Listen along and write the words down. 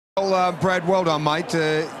Well, Brad, well done, mate.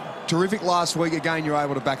 Terrific last week. Again, you're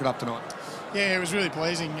able to back it up tonight. Yeah, it was really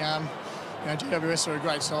pleasing. GWS are a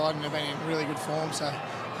great side and they've been in really good form. So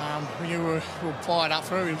we knew we were fired up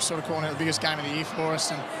for it. We were sort of calling it the biggest game of the year for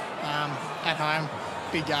us, and at home,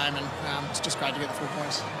 big game, and it's just great to get the 4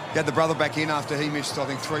 points. You had the brother back in after he missed, I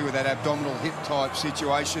think, 3 with that abdominal hip type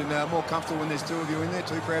situation. More comfortable when there's 2 of you in there,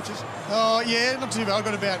 2 crouches? Oh, yeah, not too bad. I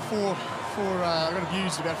got about I got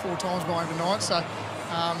abused about 4 times by him tonight. So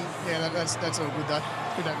yeah, that's all good though.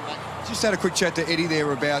 Good to have him back. Just had a quick chat to Eddie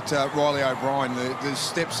there about Riley O'Brien, the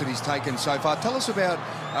steps that he's taken so far. Tell us about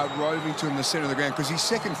roving to him in the centre of the ground, because his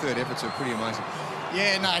second, third efforts are pretty amazing.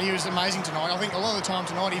 Yeah, no, he was amazing tonight. I think a lot of the time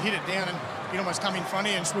tonight he'd hit it down and he'd almost come in front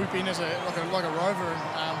of you and swoop in as like a rover,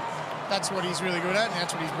 and that's what he's really good at, and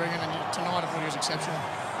that's what he's bringing. And tonight I thought he was exceptional.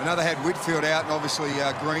 I know they had Whitfield out, and obviously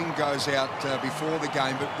Green goes out before the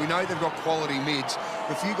game, but we know they've got quality mids.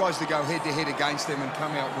 But for you guys to go head-to-head against them and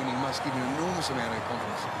come out winning must give you an enormous amount of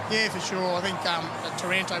confidence. Yeah, for sure. I think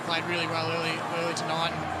Taranto played really well early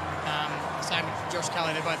tonight. Same with Josh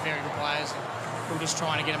Kelly. They're both very good players. We're just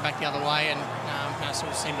trying to get them back the other way, and that sort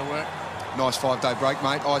of seemed to work. Nice 5-day break,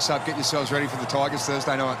 mate. Ice up, get yourselves ready for the Tigers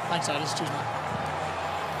Thursday night. Thanks, Otis. Cheers, mate.